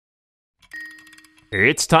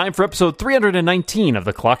It's time for episode 319 of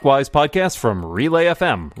the Clockwise podcast from Relay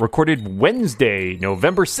FM, recorded Wednesday,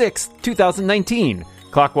 November 6th, 2019.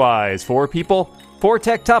 Clockwise, 4 people, 4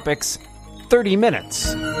 tech topics, 30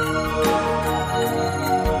 minutes.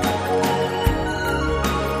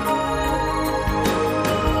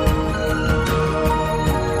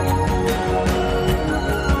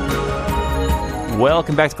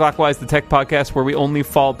 Welcome back to Clockwise, the tech podcast where we only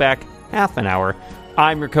fall back half an hour.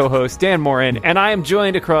 I'm your co-host, Dan Morin, and I am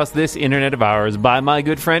joined across this internet of ours by my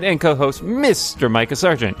good friend and co-host, Mr. Micah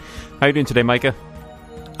Sargent. How you doing today, Micah?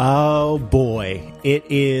 Oh, boy. It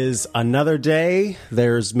is another day.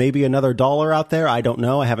 There's maybe another dollar out there. I don't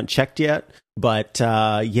know. I haven't checked yet. But,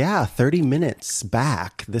 30 minutes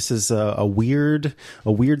back. This is a weird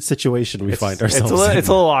situation we find ourselves in. It's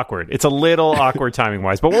a little awkward. It's a little awkward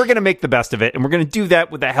timing-wise, but we're going to make the best of it, and we're going to do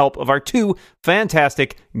that with the help of our 2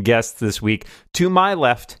 fantastic guests this week. To my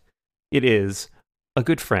left, it is a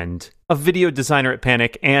good friend, a video designer at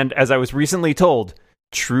Panic, and, as I was recently told,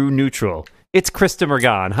 true neutral. It's Krista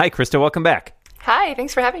Mergan. Hi, Krista. Welcome back. Hi.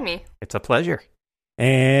 Thanks for having me. It's a pleasure.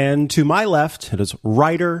 And to my left, it is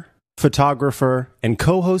writer, photographer, and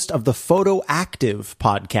co-host of the Photo Active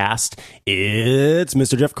podcast. It's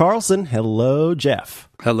Mr. Jeff Carlson. Hello, Jeff.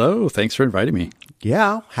 Hello. Thanks for inviting me.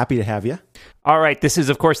 Yeah, happy to have you. All right, this is,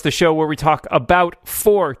 of course, the show where we talk about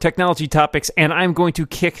 4 technology topics, and I'm going to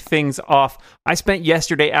kick things off. I spent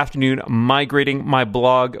yesterday afternoon migrating my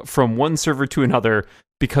blog from one server to another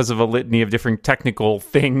because of a litany of different technical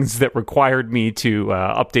things that required me to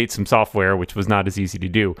update some software, which was not as easy to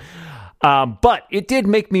do. But it did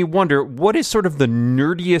make me wonder, what is sort of the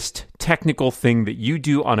nerdiest technical thing that you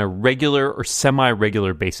do on a regular or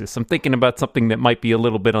semi-regular basis? I'm thinking about something that might be a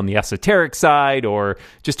little bit on the esoteric side, or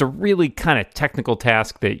just a really kind of technical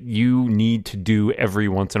task that you need to do every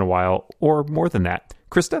once in a while, or more than that.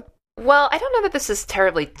 Krista? Well, I don't know that this is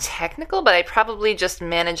terribly technical, but I probably just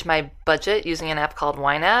manage my budget using an app called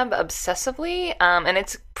YNAB obsessively, and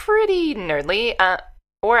it's pretty nerdly.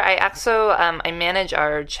 Or I also I manage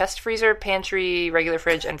our chest freezer, pantry, regular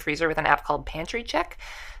fridge, and freezer with an app called Pantry Check.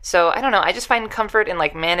 So I don't know. I just find comfort in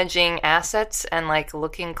like managing assets and like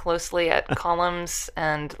looking closely at columns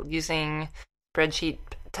and using spreadsheet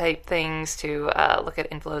type things to look at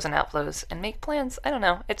inflows and outflows and make plans. I don't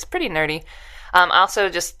know. It's pretty nerdy. Also,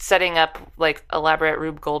 just setting up like elaborate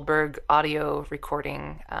Rube Goldberg audio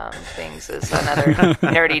recording things is another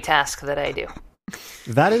nerdy task that I do.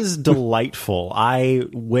 That is delightful. I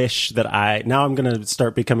wish that now I'm going to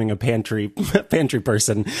start becoming a pantry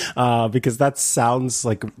person because that sounds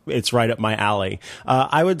like it's right up my alley.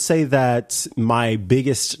 I would say that my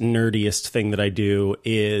biggest, nerdiest thing that I do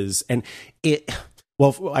is,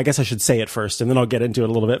 well, I guess I should say it first, and then I'll get into it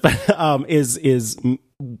a little bit. But is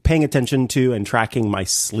paying attention to and tracking my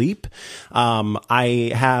sleep.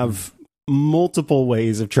 I have multiple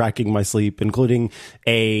ways of tracking my sleep, including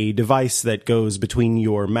a device that goes between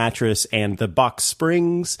your mattress and the box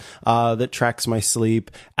springs that tracks my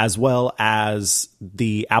sleep, as well as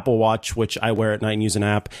the Apple Watch, which I wear at night and use an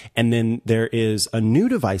app. And then there is a new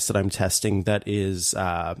device that I'm testing that is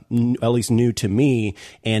at least new to me,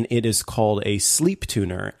 and it is called a sleep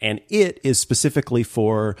tuner. And it is specifically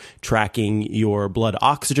for tracking your blood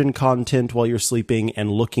oxygen content while you're sleeping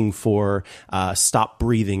and looking for stop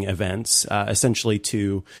breathing events. Essentially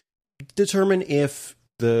to determine if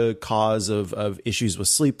the cause of issues with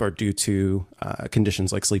sleep are due to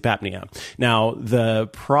conditions like sleep apnea. Now, the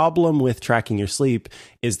problem with tracking your sleep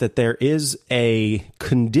is that there is a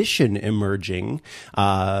condition emerging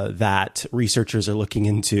that researchers are looking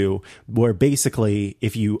into, where basically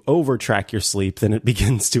if you over-track your sleep, then it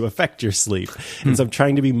begins to affect your sleep. And so I'm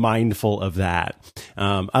trying to be mindful of that.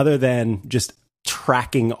 Other than just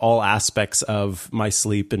tracking all aspects of my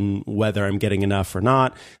sleep and whether I'm getting enough or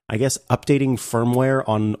not, I guess updating firmware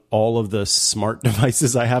on all of the smart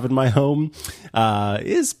devices I have in my home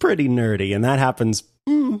is pretty nerdy, and that happens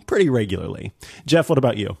pretty regularly. Jeff, what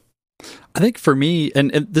about you? I think for me, and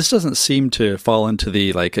this doesn't seem to fall into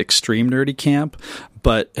the like extreme nerdy camp,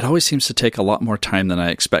 but it always seems to take a lot more time than I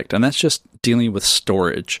expect. And that's just dealing with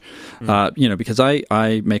storage, because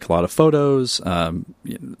I make a lot of photos.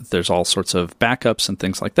 There's all sorts of backups and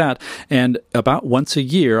things like that. And about once a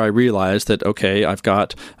year, I realize that, okay, I've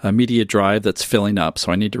got a media drive that's filling up,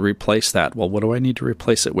 so I need to replace that. Well, what do I need to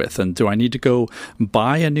replace it with? And do I need to go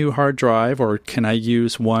buy a new hard drive, or can I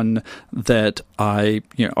use one that I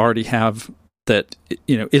already have that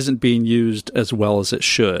isn't being used as well as it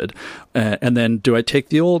should, and then do I take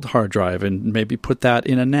the old hard drive and maybe put that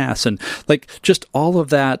in a NAS, and like just all of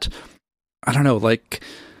that? I don't know, like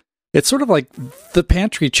It's sort of like the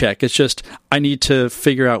pantry check. It's just I need to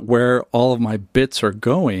figure out where all of my bits are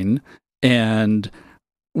going and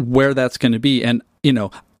where that's going to be. And,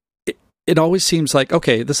 it always seems like,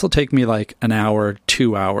 okay, this will take me like an hour,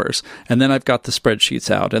 2 hours. And then I've got the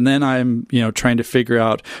spreadsheets out. And then I'm, trying to figure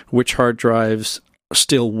out which hard drives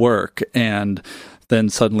still work. And then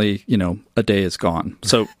suddenly, a day is gone.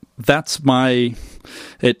 So that's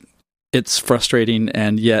it's frustrating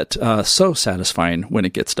and yet so satisfying when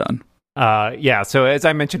it gets done. So as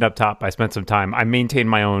I mentioned up top, I spent some time. I maintain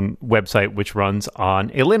my own website, which runs on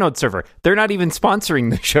a Linode server. They're not even sponsoring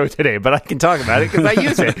the show today, but I can talk about it because I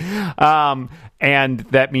use it. And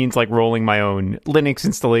that means like rolling my own Linux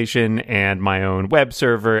installation and my own web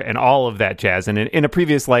server and all of that jazz. And in a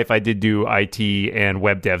previous life, I did do IT and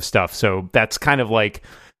web dev stuff. So that's kind of like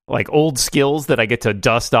old skills that I get to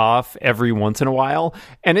dust off every once in a while.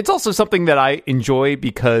 And it's also something that I enjoy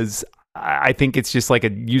because I think it's just like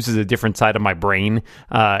it uses a different side of my brain.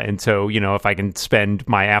 And so, if I can spend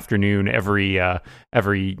my afternoon every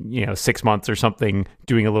 6 months or something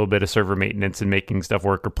doing a little bit of server maintenance and making stuff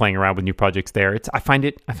work or playing around with new projects there, I find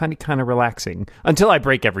it kind of relaxing until I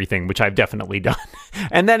break everything, which I've definitely done.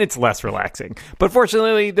 And then it's less relaxing. But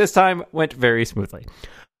fortunately, this time went very smoothly.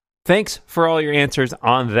 Thanks for all your answers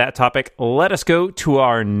on that topic. Let us go to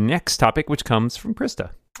our next topic, which comes from Krista.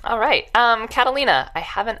 All right. Catalina. I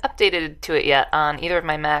haven't updated to it yet on either of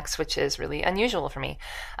my Macs, which is really unusual for me.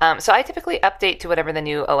 So I typically update to whatever the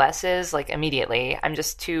new OS is, like immediately. I'm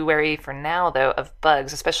just too wary for now, though, of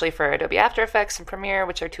bugs, especially for Adobe After Effects and Premiere,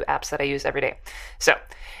 which are two apps that I use every day. So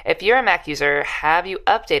if you're a Mac user, have you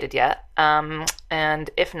updated yet? And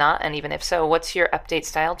if not, and even if so, what's your update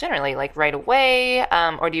style generally? Like right away?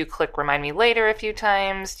 Or do you click remind me later a few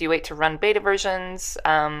times? Do you wait to run beta versions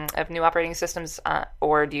of new operating systems?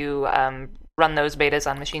 Or do you run those betas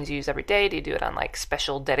on machines you use every day? Do you do it on like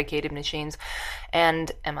special dedicated machines?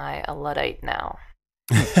 And am I a Luddite now?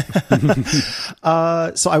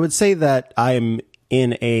 So I would say that I'm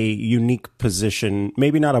in a unique position,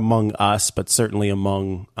 maybe not among us, but certainly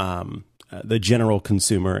among the general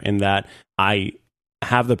consumer, in that I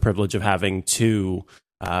have the privilege of having two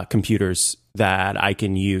computers that I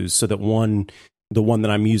can use. So that the one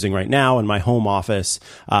that I'm using right now in my home office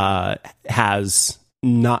does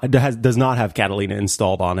not have Catalina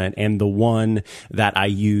installed on it, and the one that I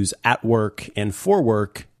use at work and for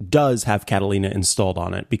work does have Catalina installed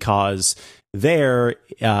on it, because there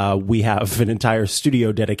we have an entire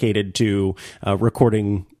studio dedicated to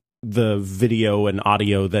recording the video and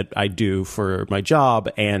audio that I do for my job,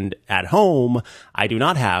 and at home I do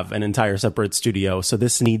not have an entire separate studio. So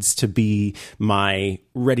this needs to be my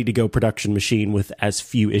ready to go production machine with as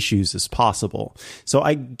few issues as possible. So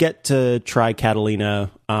I get to try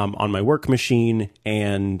Catalina on my work machine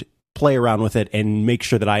and play around with it and make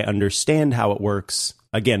sure that I understand how it works,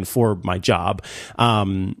 again, for my job.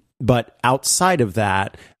 But outside of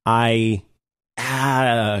that,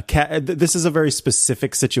 this is a very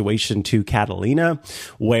specific situation to Catalina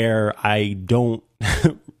where I don't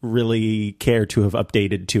really care to have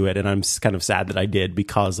updated to it, and I'm kind of sad that I did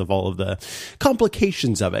because of all of the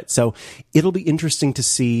complications of it. So it'll be interesting to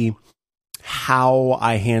see how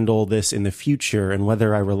I handle this in the future and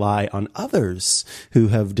whether I rely on others who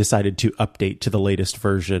have decided to update to the latest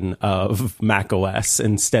version of macOS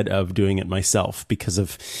instead of doing it myself, because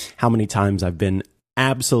of how many times I've been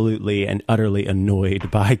absolutely and utterly annoyed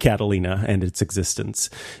by Catalina and its existence.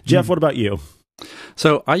 Jeff, what about you?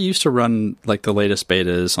 So I used to run like the latest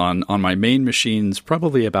betas on my main machines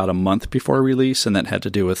probably about a month before release, and that had to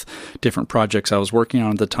do with different projects I was working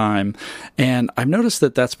on at the time. And I've noticed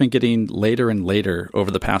that that's been getting later and later over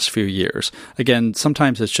the past few years. Again,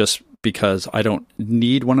 sometimes it's just because I don't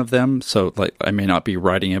need one of them, so like I may not be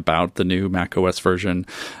writing about the new macOS version.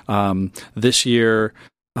 This year,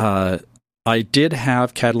 I did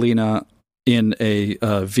have Catalina in a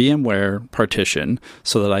VMware partition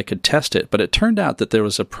so that I could test it. But it turned out that there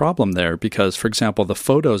was a problem there because, for example, the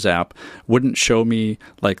Photos app wouldn't show me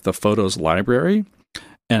like the Photos library.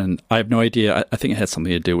 And I have no idea. I think it had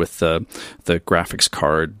something to do with the graphics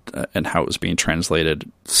card and how it was being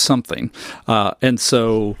translated, something. And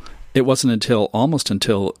so it wasn't almost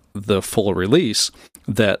until the full release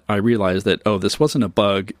that I realized that, this wasn't a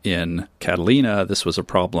bug in Catalina. This was a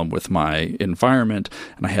problem with my environment,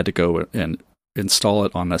 and I had to go and install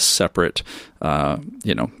it on a separate,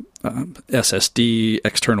 SSD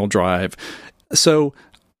external drive. So,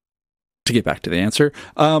 to get back to the answer,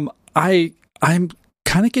 I'm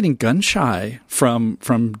kind of getting gun shy from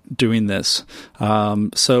doing this.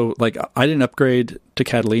 So, like, I didn't upgrade to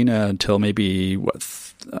Catalina until maybe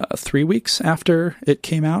 3 weeks after it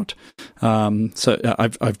came out. So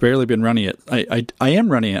I've barely been running it. I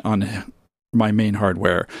am running it on my main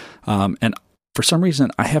hardware, and for some reason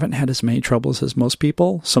I haven't had as many troubles as most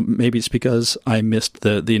people. So maybe it's because I missed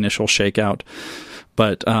the initial shakeout.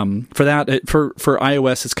 But for that, for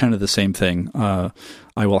iOS, it's kind of the same thing.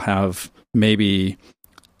 I will have maybe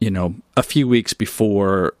a few weeks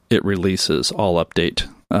before it releases, I'll update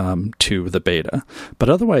to the beta. But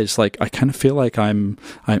otherwise, like, I kind of feel like I'm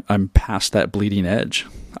past that bleeding edge.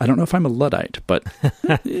 I don't know if I'm a Luddite, but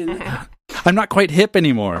I'm not quite hip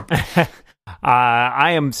anymore.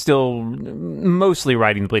 I am still mostly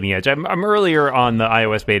riding the bleeding edge. I'm earlier on the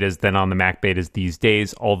iOS betas than on the Mac betas these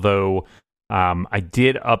days, although I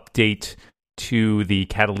did update to the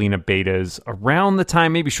Catalina betas around the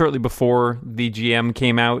time, maybe shortly before the GM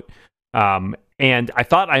came out. And I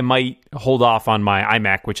thought I might hold off on my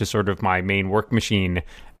iMac, which is sort of my main work machine.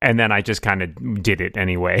 And then I just kind of did it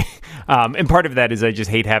anyway. And part of that is I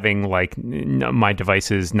just hate having like my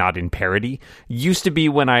devices not in parity. Used to be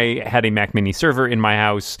when I had a Mac Mini server in my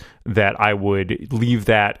house that I would leave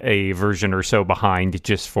that a version or so behind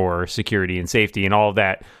just for security and safety and all of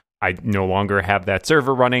that. I no longer have that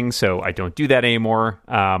server running, so I don't do that anymore.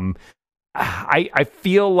 I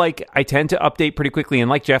feel like I tend to update pretty quickly,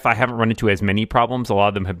 and like Jeff, I haven't run into as many problems. A lot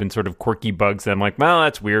of them have been sort of quirky bugs that I'm like, well,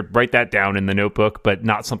 that's weird. Write that down in the notebook, but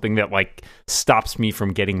not something that like stops me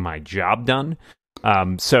from getting my job done.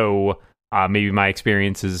 So maybe my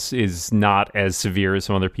experience is not as severe as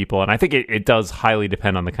some other people, and I think it does highly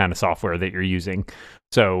depend on the kind of software that you're using.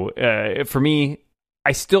 So for me,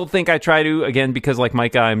 I still think I try to, again, because like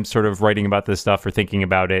Micah, I'm sort of writing about this stuff or thinking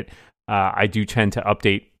about it. I do tend to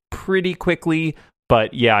update pretty quickly,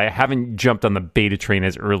 but yeah, I haven't jumped on the beta train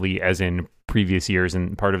as early as in previous years,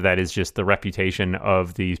 and part of that is just the reputation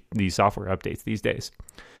of these software updates these days.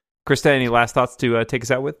 Krista, any last thoughts to take us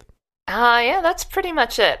out with? Yeah, that's pretty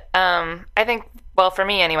much it. I think, well, for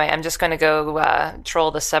me anyway, I'm just going to go troll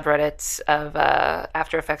the subreddits of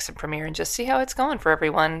After Effects and Premiere and just see how it's going for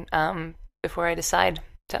everyone before I decide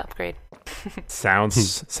to upgrade.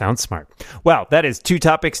 Sounds smart. Well, that is 2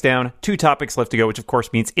 topics down, 2 topics left to go, which of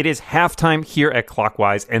course means it is halftime here at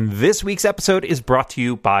Clockwise, and this week's episode is brought to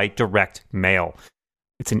you by Direct Mail.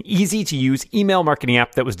 It's an easy-to-use email marketing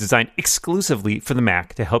app that was designed exclusively for the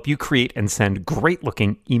Mac to help you create and send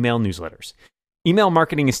great-looking email newsletters. Email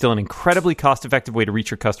marketing is still an incredibly cost-effective way to reach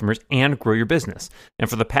your customers and grow your business. And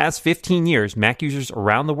for the past 15 years, Mac users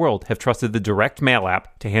around the world have trusted the Direct Mail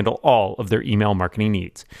app to handle all of their email marketing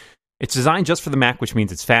needs. It's designed just for the Mac, which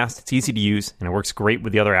means it's fast, it's easy to use, and it works great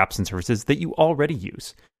with the other apps and services that you already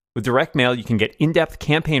use. With Direct Mail, you can get in-depth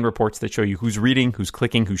campaign reports that show you who's reading, who's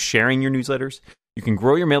clicking, who's sharing your newsletters. You can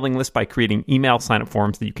grow your mailing list by creating email sign-up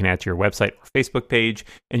forms that you can add to your website or Facebook page,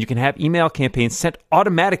 and you can have email campaigns sent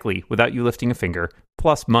automatically without you lifting a finger,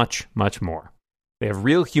 plus much, much more. They have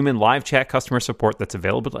real human live chat customer support that's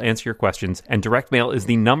available to answer your questions, and Direct Mail is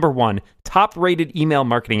the #1 top-rated email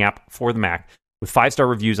marketing app for the Mac, with 5-star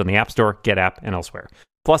reviews on the App Store, GetApp, and elsewhere.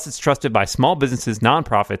 Plus, it's trusted by small businesses,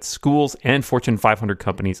 nonprofits, schools, and Fortune 500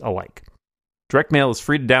 companies alike. Direct Mail is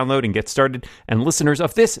free to download and get started, and listeners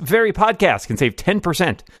of this very podcast can save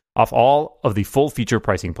 10% off all of the full feature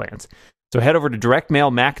pricing plans. So head over to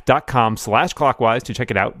directmailmac.com/clockwise to check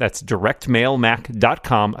it out. That's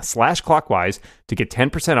directmailmac.com/clockwise to get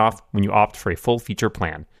 10% off when you opt for a full feature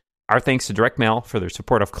plan. Our thanks to Direct Mail for their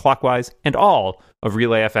support of Clockwise and all of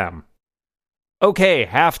Relay FM. Okay,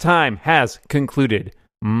 halftime has concluded.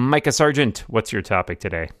 Micah Sargent, what's your topic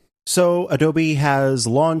today? So Adobe has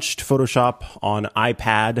launched Photoshop on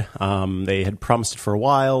iPad. They had promised it for a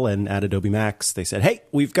while, and at Adobe Max, they said, hey,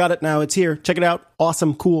 we've got it now. It's here. Check it out.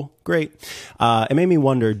 Awesome. Cool. Great. It made me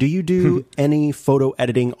wonder, do you do any photo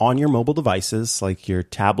editing on your mobile devices, like your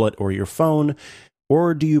tablet or your phone?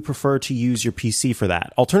 Or do you prefer to use your PC for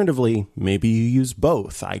that? Alternatively, maybe you use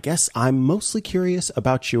both. I guess I'm mostly curious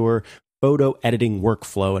about your photo editing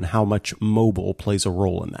workflow and how much mobile plays a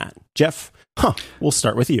role in that. Jeff, we'll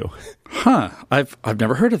start with you. I've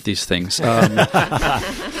never heard of these things.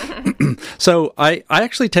 So I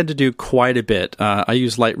actually tend to do quite a bit. I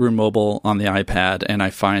use Lightroom Mobile on the iPad, and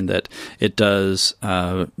I find that it does,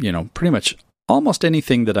 pretty much almost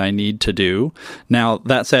anything that I need to do. Now,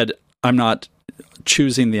 that said, I'm not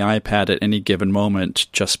choosing the iPad at any given moment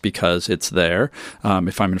just because it's there.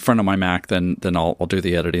 If I'm in front of my Mac, then I'll do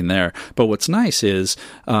the editing there. But what's nice is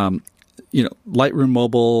Lightroom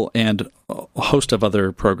Mobile and a host of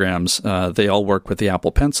other programs, they all work with the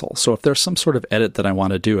Apple Pencil. So if there's some sort of edit that I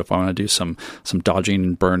want to do, if I want to do some dodging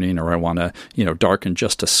and burning, or I want to, darken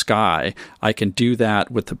just a sky, I can do that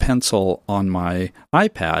with the pencil on my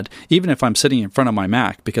iPad, even if I'm sitting in front of my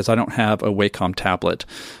Mac, because I don't have a Wacom tablet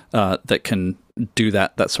that can do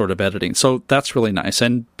that sort of editing. So that's really nice.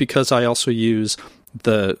 And because I also use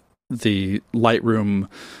the Lightroom,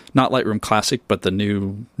 not Lightroom Classic, but the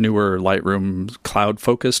newer Lightroom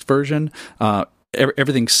cloud-focused version,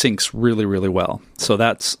 everything syncs really, really well. So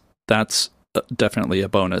that's definitely a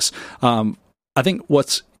bonus. I think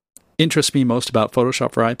what's interests me most about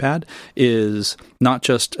Photoshop for iPad is not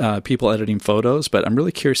just people editing photos, but I'm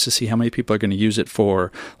really curious to see how many people are going to use it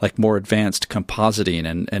for like more advanced compositing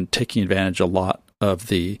and taking advantage a lot of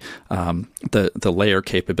the layer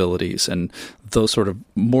capabilities and those sort of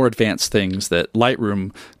more advanced things that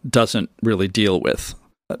Lightroom doesn't really deal with.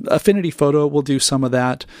 Affinity Photo will do some of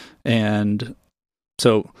that, and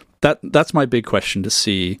so that's my big question, to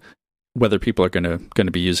see whether people are going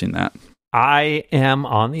to be using that. I am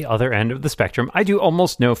on the other end of the spectrum. I do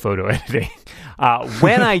almost no photo editing.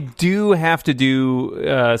 When I do have to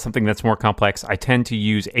do something that's more complex, I tend to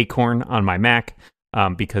use Acorn on my Mac,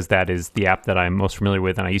 because that is the app that I'm most familiar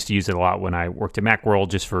with, and I used to use it a lot when I worked at Macworld,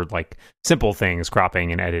 just for like simple things,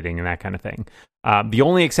 cropping and editing and that kind of thing. The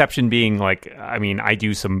only exception being I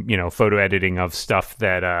do some photo editing of stuff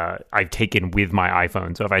that I've taken with my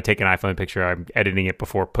iPhone. So if I take an iPhone picture, I'm editing it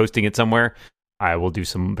before posting it somewhere. I will do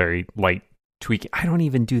some very light tweaking. I don't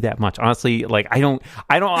even do that much, honestly.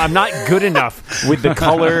 I'm not good enough with the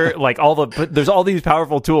color, there's all these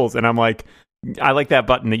powerful tools, and I'm like, I like that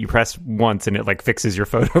button that you press once and it fixes your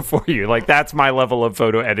photo for you. That's my level of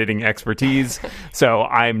photo editing expertise. So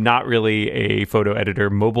I'm not really a photo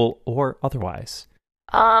editor, mobile or otherwise.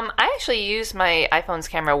 I actually use my iPhone's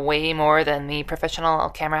camera way more than the professional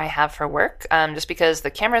camera I have for work, just because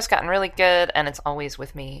the camera's gotten really good and it's always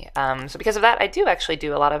with me. So because of that, I do actually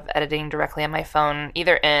do a lot of editing directly on my phone,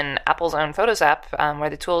 either in Apple's own Photos app, where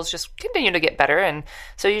the tools just continue to get better, and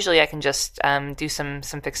so usually I can just do some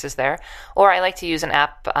fixes there. Or I like to use an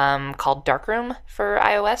app called Darkroom for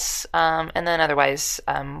iOS, and then otherwise,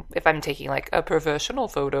 if I'm taking a professional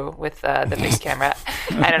photo with the fixed camera,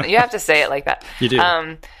 I don't know, you have to say it like that. You do.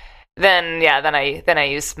 Then I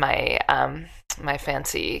use my my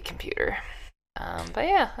fancy computer. But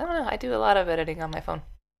yeah, I don't know. I do a lot of editing on my phone.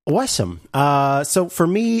 Awesome. So for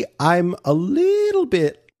me, I'm a little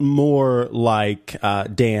bit more like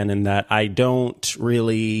Dan in that I don't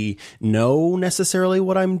really know necessarily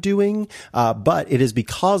what I'm doing, but it is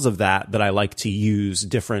because of that I like to use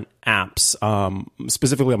different apps,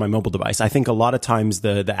 specifically on my mobile device. I think a lot of times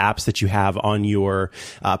the apps that you have on your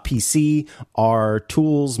PC are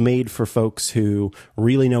tools made for folks who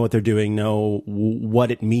really know what they're doing, know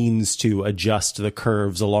what it means to adjust the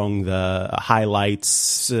curves along the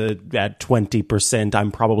highlights at 20%.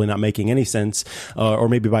 I'm probably not making any sense, or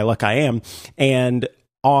maybe by luck I am. And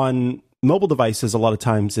on mobile devices, a lot of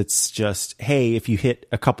times it's just, hey, if you hit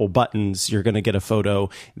a couple buttons, you're going to get a photo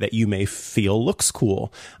that you may feel looks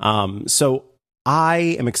cool. So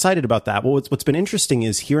I am excited about that. Well, what's been interesting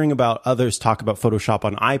is hearing about others talk about Photoshop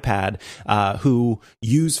on iPad, who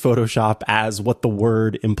use Photoshop as what the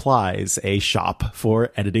word implies, a shop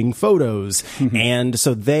for editing photos. And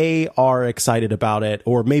so they are excited about it,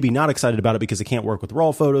 or maybe not excited about it because it can't work with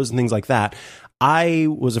RAW photos and things like that. I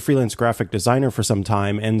was a freelance graphic designer for some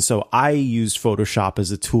time, and so I used Photoshop as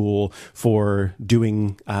a tool for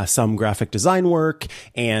doing some graphic design work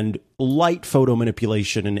and light photo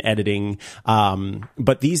manipulation and editing.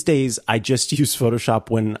 But these days, I just use Photoshop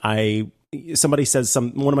when somebody says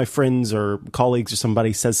one of my friends or colleagues or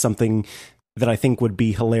somebody says something that I think would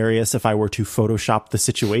be hilarious if I were to Photoshop the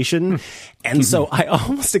situation. And so I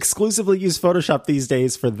almost exclusively use Photoshop these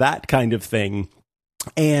days for that kind of thing.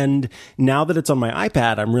 And now that it's on my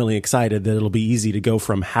iPad, I'm really excited that it'll be easy to go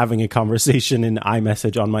from having a conversation in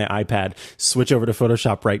iMessage on my iPad, switch over to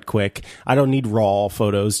Photoshop right quick. I don't need raw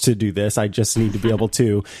photos to do this. I just need to be able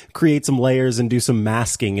to create some layers and do some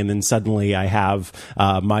masking. And then suddenly I have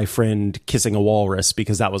my friend kissing a walrus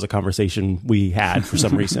because that was a conversation we had for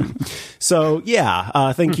some reason. So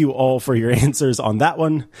yeah, thank you all for your answers on that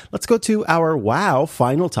one. Let's go to our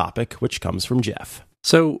final topic, which comes from Jeff.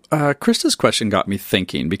 So, Krista's question got me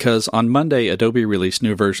thinking because on Monday, Adobe released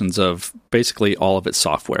new versions of basically all of its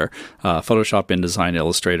software, Photoshop, InDesign,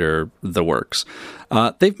 Illustrator, the works.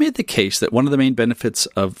 They've made the case that one of the main benefits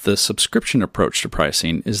of the subscription approach to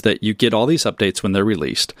pricing is that you get all these updates when they're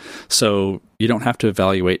released, so you don't have to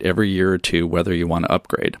evaluate every year or two whether you want to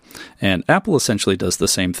upgrade. And Apple essentially does the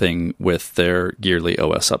same thing with their yearly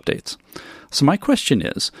OS updates. So my question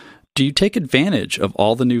is, do you take advantage of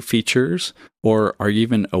all the new features, or are you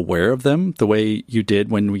even aware of them the way you did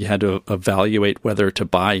when we had to evaluate whether to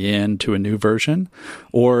buy in to a new version?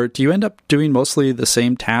 Or do you end up doing mostly the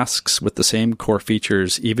same tasks with the same core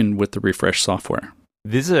features, even with the refreshed software?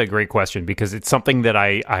 This is a great question because it's something that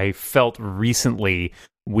I felt recently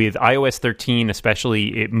with iOS 13,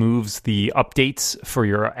 especially. It moves the updates for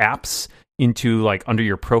your apps into like under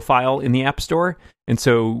your profile in the App Store. And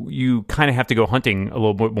so you kind of have to go hunting a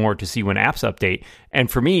little bit more to see when apps update. And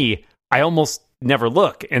for me, I almost never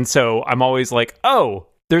look. And so I'm always like, oh,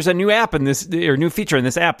 there's a new app in this, or new feature in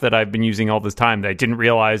this app that I've been using all this time that I didn't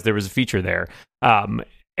realize there was a feature there.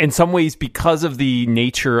 In some ways, because of the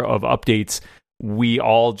nature of updates, we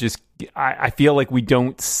all just, I feel like we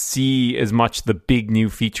don't see as much the big new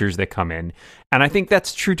features that come in. And I think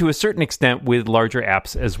that's true to a certain extent with larger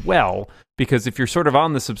apps as well, because if you're sort of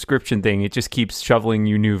on the subscription thing, it just keeps shoveling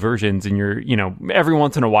you new versions, and you're, every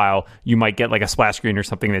once in a while, you might get like a splash screen or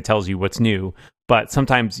something that tells you what's new. But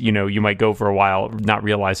sometimes, you might go for a while not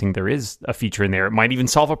realizing there is a feature in there. It might even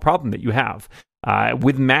solve a problem that you have.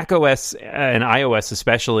 With macOS and iOS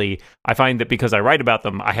especially, I find that because I write about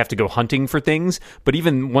them, I have to go hunting for things. But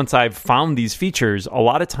even once I've found these features, a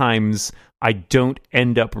lot of times I don't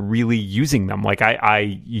end up really using them. Like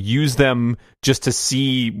I use them just to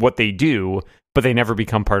see what they do, but they never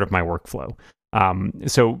become part of my workflow.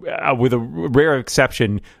 So with a rare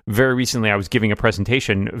exception, very recently I was giving a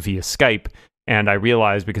presentation via Skype. And I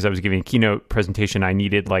realized because I was giving a keynote presentation, I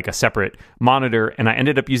needed like a separate monitor, and I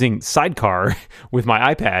ended up using Sidecar with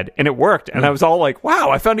my iPad, and it worked. And I was all like,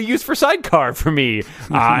 wow, I found a use for Sidecar for me.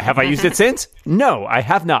 Have I used it since? No, I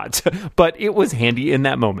have not. But it was handy in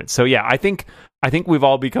that moment. So yeah, I think we've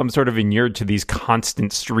all become sort of inured to these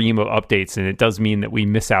constant stream of updates, and it does mean that we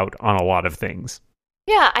miss out on a lot of things.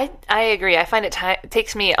 Yeah, I agree. I find it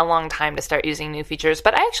takes me a long time to start using new features,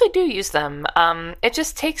 but I actually do use them. It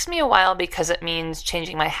just takes me a while because it means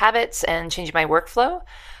changing my habits and changing my workflow.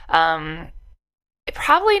 It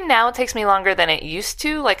probably now takes me longer than it used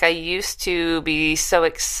to. Like I used to be so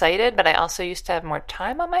excited, but I also used to have more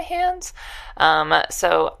time on my hands.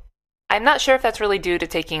 So I'm not sure if that's really due to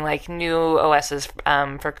taking like new OSs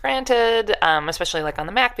for granted, especially like on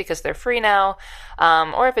the Mac because they're free now,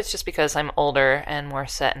 or if it's just because I'm older and more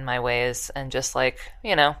set in my ways and just like,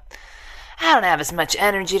 I don't have as much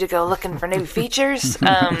energy to go looking for new features.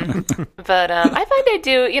 But I find I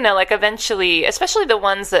do, like eventually, especially the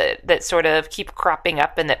ones that sort of keep cropping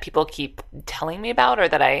up and that people keep telling me about or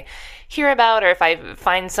that I hear about, or if I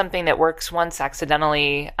find something that works once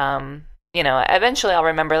accidentally, eventually I'll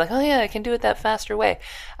remember like, oh yeah, I can do it that faster way,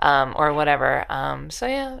 or whatever. So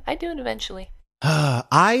yeah, I do it eventually. So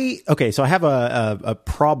I have a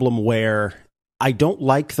problem where I don't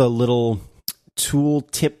like the little tool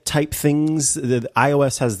tip type things. The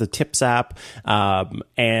iOS has the Tips app,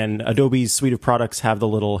 and Adobe's suite of products have the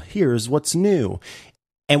little, here's what's new.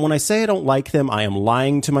 And when I say I don't like them, I am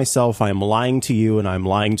lying to myself, I am lying to you, and I'm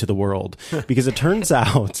lying to the world. Because it turns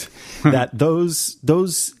out that those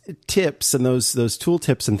tips and those tool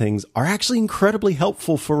tips and things are actually incredibly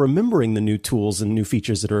helpful for remembering the new tools and new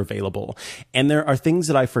features that are available. And there are things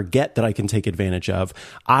that I forget that I can take advantage of.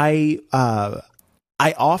 I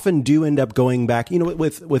often do end up going back,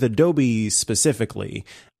 with Adobe specifically.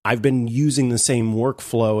 I've been using the same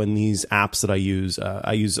workflow in these apps that I use.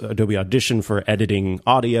 I use Adobe Audition for editing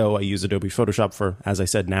audio. I use Adobe Photoshop for, as I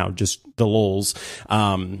said now, just the lulz.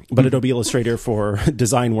 But Adobe Illustrator for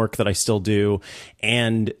design work that I still do.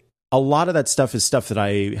 And a lot of that stuff is stuff that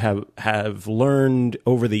I have learned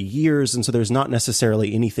over the years. And so there's not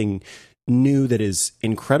necessarily anything new that is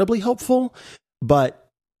incredibly helpful, but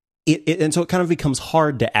and so it kind of becomes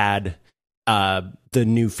hard to add the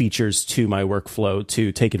new features to my workflow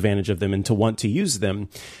to take advantage of them and to want to use them.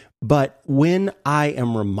 But when I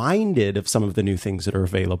am reminded of some of the new things that are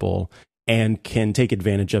available and can take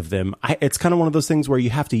advantage of them, it's kind of one of those things where you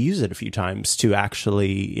have to use it a few times to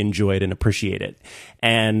actually enjoy it and appreciate it.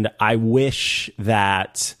 And I wish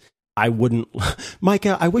that I wouldn't,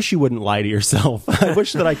 Micah, I wish you wouldn't lie to yourself. I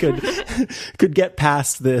wish that I could get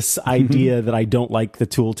past this idea that I don't like the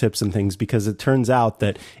tooltips and things, because it turns out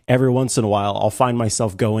that every once in a while I'll find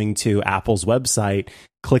myself going to Apple's website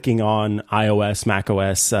clicking on iOS,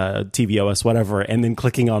 macOS, tvOS, whatever, and then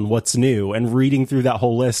clicking on what's new and reading through that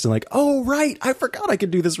whole list and like, oh, right, I forgot I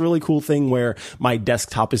could do this really cool thing where my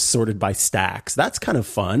desktop is sorted by stacks. That's kind of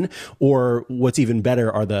fun. Or what's even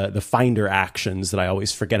better are the Finder actions that I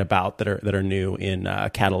always forget about that are new in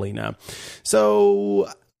Catalina. So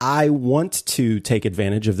I want to take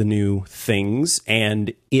advantage of the new things,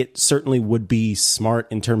 and it certainly would be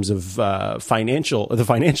smart in terms of the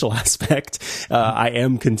financial aspect. I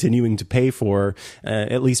am continuing to pay for,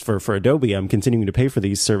 at least for Adobe, I'm continuing to pay for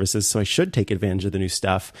these services, so I should take advantage of the new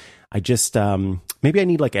stuff. I just, maybe I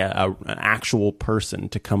need like an actual person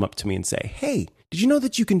to come up to me and say, hey, did you know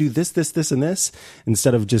that you can do this, and this?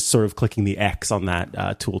 Instead of just sort of clicking the X on that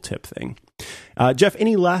tooltip thing. Jeff,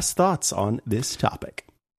 any last thoughts on this topic?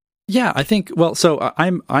 Yeah, I think, well, so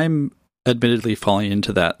I'm admittedly falling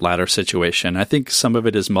into that latter situation. I think some of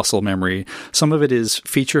it is muscle memory. Some of it is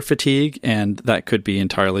feature fatigue, and that could be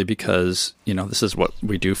entirely because, you know, this is what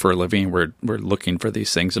we do for a living. We're looking for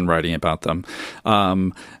these things and writing about them.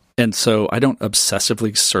 And so I don't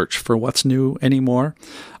obsessively search for what's new anymore.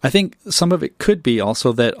 I think some of it could be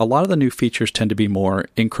also that a lot of the new features tend to be more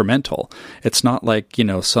incremental. It's not like, you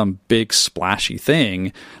know, some big splashy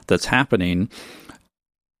thing that's happening.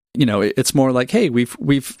 You know, it's more like, hey,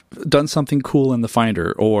 we've done something cool in the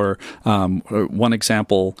Finder, or one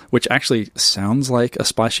example, which actually sounds like a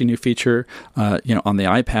splashy new feature. You know, on the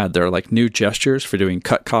iPad, there are like new gestures for doing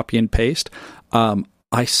cut, copy, and paste.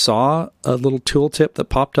 I saw a little tooltip that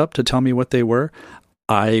popped up to tell me what they were.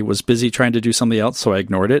 I was busy trying to do something else, so I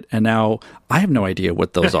ignored it, and now I have no idea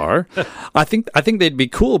what those are. I think they'd be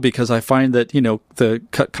cool because I find that, you know, the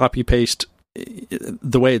cut, copy, paste,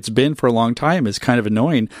 the way it's been for a long time is kind of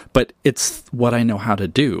annoying, but it's what I know how to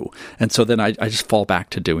do. And so then I just fall back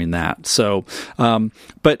to doing that. So,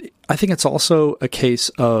 but I think it's also a case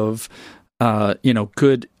of, you know,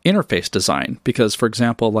 good interface design, because, for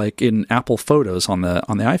example, like in Apple Photos on the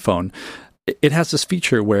iPhone, it has this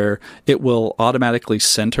feature where it will automatically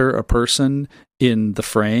center a person in the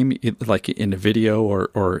frame, like in a video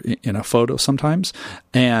or in a photo sometimes.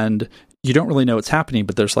 And you don't really know what's happening,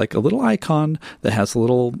 but there's like a little icon that has a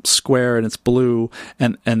little square and it's blue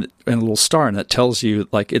and a little star, and that tells you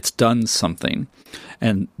like it's done something.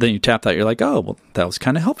 And then you tap that, you're like, oh, well, that was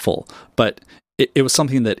kind of helpful. But it was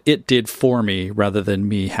something that it did for me rather than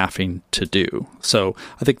me having to do. So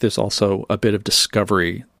I think there's also a bit of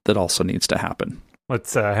discovery that also needs to happen.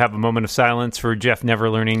 Let's have a moment of silence for Jeff never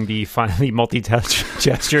learning the finally multi-touch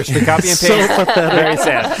gestures for copy and paste. So pathetic. Very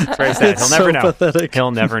sad. Very sad. It's He'll never know. pathetic.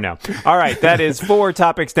 He'll never know. All right, that is 4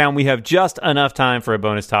 topics down. We have just enough time for a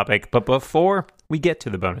bonus topic. But before we get to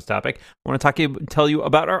the bonus topic, I want to tell you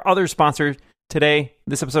about our other sponsor today.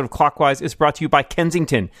 This episode of Clockwise is brought to you by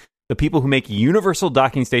Kensington, the people who make universal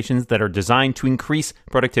docking stations that are designed to increase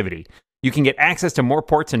productivity. You can get access to more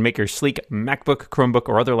ports and make your sleek MacBook, Chromebook,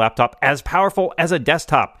 or other laptop as powerful as a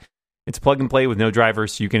desktop. It's plug and play with no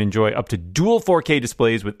drivers, so you can enjoy up to dual 4K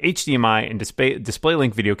displays with HDMI and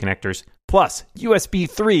DisplayLink video connectors, plus USB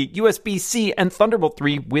 3, USB-C, and Thunderbolt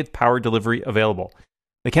 3 with power delivery available.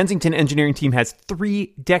 The Kensington engineering team has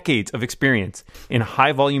 3 decades of experience in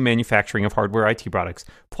high-volume manufacturing of hardware IT products,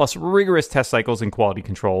 plus rigorous test cycles and quality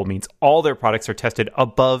control means all their products are tested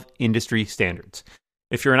above industry standards.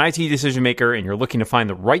 If you're an IT decision maker and you're looking to find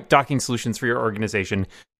the right docking solutions for your organization,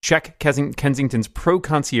 check Kensington's Pro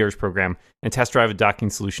Concierge program and test drive a docking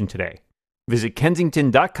solution today. Visit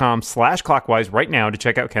kensington.com/clockwise right now to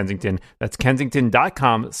check out Kensington. That's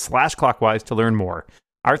kensington.com/clockwise to learn more.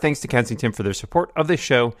 Our thanks to Kensington for their support of this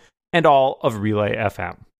show and all of Relay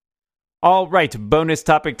FM. All right, bonus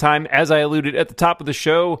topic time. As I alluded at the top of the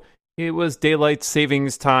show, it was daylight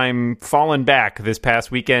savings time falling back this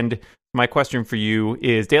past weekend. My question for you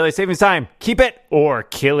is, daylight savings time, keep it or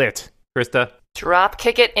kill it? Krista? Drop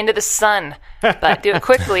kick it into the sun, but do it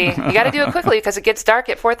quickly. You got to do it quickly because it gets dark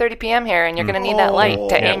at 4:30 p.m. here, and you're going to need that light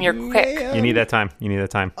to aim your quick. Man. You need that time.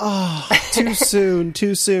 Oh, too soon.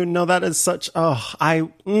 No, that is such.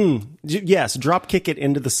 Yes, drop kick it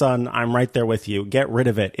into the sun. I'm right there with you. Get rid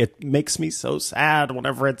of it. It makes me so sad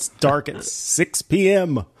whenever it's dark at 6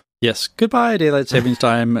 p.m. Yes, goodbye, daylight savings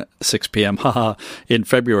time, 6 p.m. Haha. In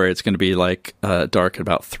February, it's going to be like dark at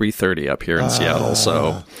about 3:30 up here in Seattle.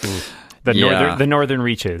 So the northern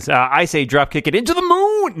reaches. I say drop kick it into the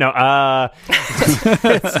moon. don't. No,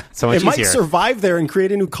 so much It might easier. survive there and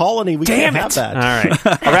create a new colony. We Damn can't it! have that. All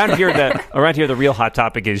right. around here, the real hot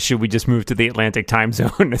topic is: should we just move to the Atlantic time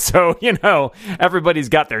zone? So everybody's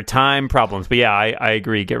got their time problems. But yeah, I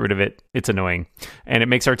agree. Get rid of it. It's annoying, and it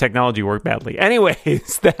makes our technology work badly.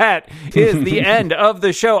 Anyways, that is the end of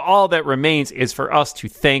the show. All that remains is for us to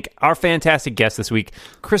thank our fantastic guest this week,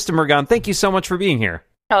 Krista Mrgan. Thank you so much for being here.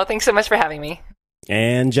 Oh, thanks so much for having me.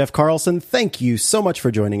 And Jeff Carlson, thank you so much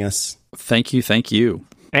for joining us. Thank you.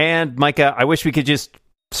 And Micah, I wish we could just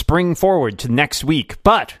spring forward to next week,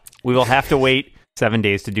 but we will have to wait 7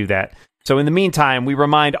 days to do that. So in the meantime, we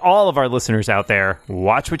remind all of our listeners out there,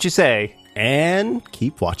 watch what you say. And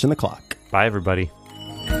keep watching the clock. Bye, everybody.